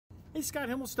Hey, Scott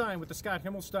Himelstein with the Scott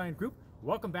Himelstein Group.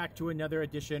 Welcome back to another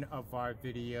edition of our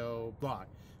video blog.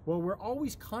 Well, we're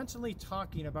always constantly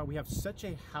talking about we have such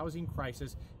a housing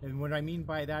crisis, and what I mean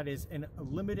by that is a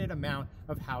limited amount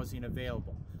of housing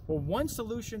available. Well, one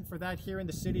solution for that here in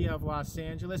the city of Los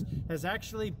Angeles has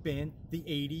actually been the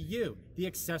ADU, the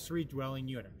accessory dwelling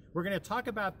unit. We're going to talk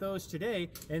about those today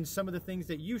and some of the things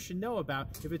that you should know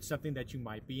about if it's something that you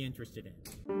might be interested in.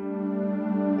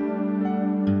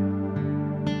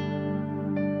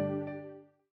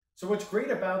 So what's great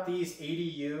about these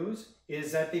ADUs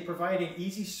is that they provide an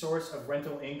easy source of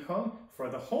rental income for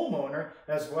the homeowner,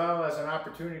 as well as an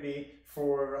opportunity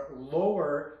for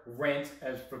lower rent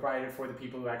as provided for the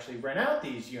people who actually rent out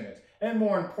these units. And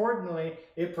more importantly,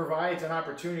 it provides an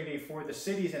opportunity for the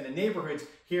cities and the neighborhoods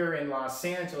here in Los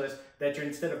Angeles that you're,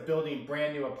 instead of building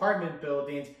brand new apartment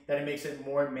buildings, that it makes it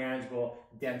more manageable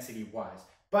density-wise.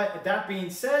 But that being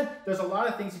said, there's a lot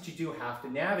of things that you do have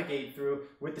to navigate through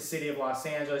with the city of Los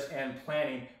Angeles and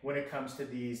planning when it comes to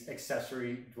these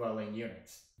accessory dwelling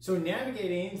units. So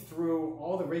navigating through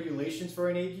all the regulations for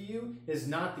an ADU is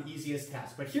not the easiest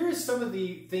task. But here are some of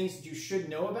the things that you should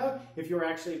know about if you're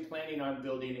actually planning on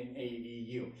building an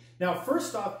ADU. Now,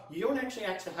 first off, you don't actually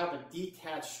have to have a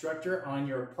detached structure on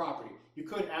your property. You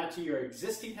could add to your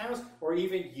existing house or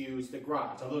even use the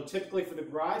garage. Although typically for the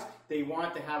garage, they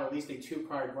want to have at least a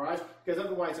two-car garage because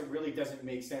otherwise it really doesn't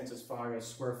make sense as far as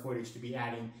square footage to be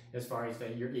adding as far as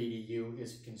your ADU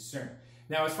is concerned.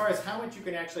 Now, as far as how much you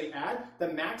can actually add, the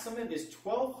maximum is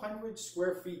 1,200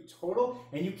 square feet total,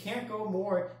 and you can't go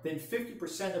more than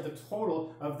 50% of the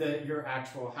total of your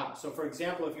actual house. So for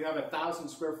example, if you have a 1,000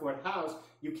 square foot house,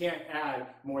 you can't add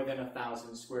more than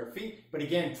 1,000 square feet. But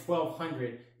again,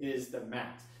 1,200 is the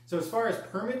max. So as far as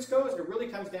permits goes, it really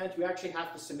comes down to you actually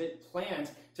have to submit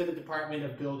plans to the Department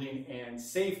of Building and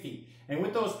Safety. And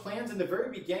with those plans in the very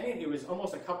beginning, it was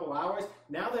almost a couple hours.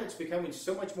 Now that it's becoming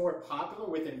so much more popular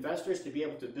with investors to be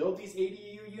able to build these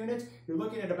ADU units, you're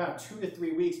looking at about 2 to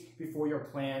 3 weeks before your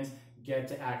plans get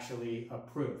to actually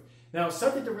approved. Now,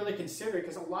 something to really consider,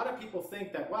 because a lot of people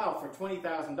think that, wow, for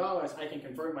 $20,000, I can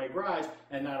convert my garage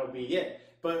and that'll be it.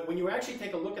 But when you actually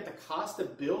take a look at the cost to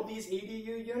build these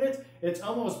ADU units, it's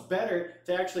almost better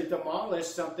to actually demolish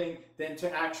something than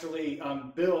to actually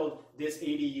build this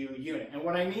ADU unit. And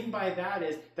what I mean by that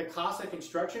is the cost of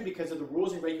construction, because of the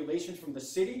rules and regulations from the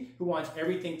city who wants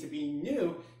everything to be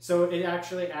new, so it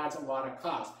actually adds a lot of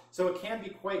cost. So it can be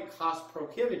quite cost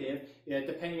prohibitive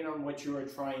depending on what you are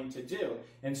trying to do.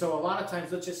 And so a lot of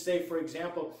times, let's just say, for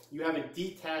example, you have a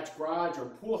detached garage or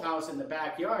pool house in the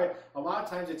backyard, a lot of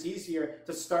times it's easier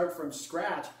to start from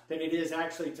scratch than it is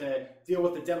actually to deal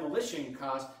with the demolition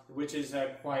cost, which is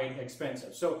quite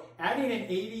expensive. So adding an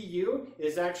ADU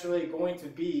is actually going to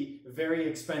be very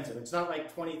expensive. It's not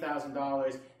like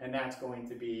 $20,000 and that's going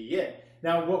to be it.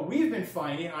 Now, what we've been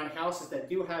finding on houses that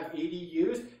do have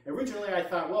ADUs, originally I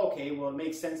thought, well, okay, well, it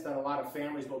makes sense that a lot of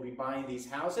families will be buying these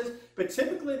houses, but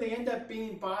typically they end up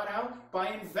being bought out by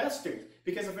investors.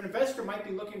 Because if an investor might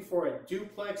be looking for a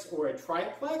duplex or a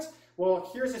triplex,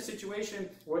 well, here's a situation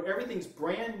where everything's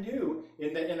brand new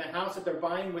in the house that they're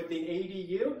buying with the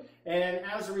ADU, and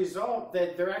as a result,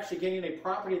 that they're actually getting a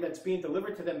property that's being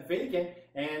delivered to them vacant,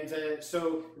 and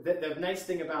so the nice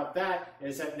thing about that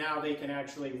is that now they can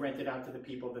actually rent it out to the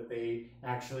people that they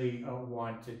actually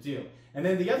want to do. And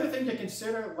then the other thing to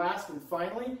consider, last and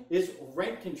finally, is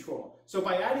rent control. So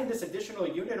by adding this additional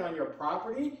unit on your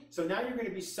property, so now you're going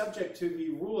to be subject to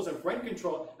the rules of rent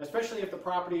control, especially if the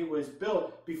property was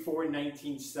built before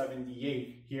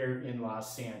 1978 here in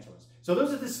Los Angeles. So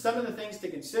those are just some of the things to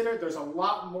consider. There's a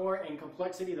lot more in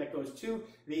complexity that goes to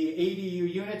the ADU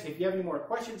units. If you have any more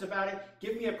questions about it,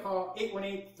 give me a call,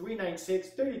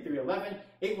 818-396-3311,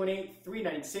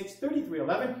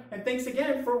 818-396-3311, and thanks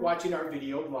again for watching our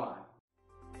video blog.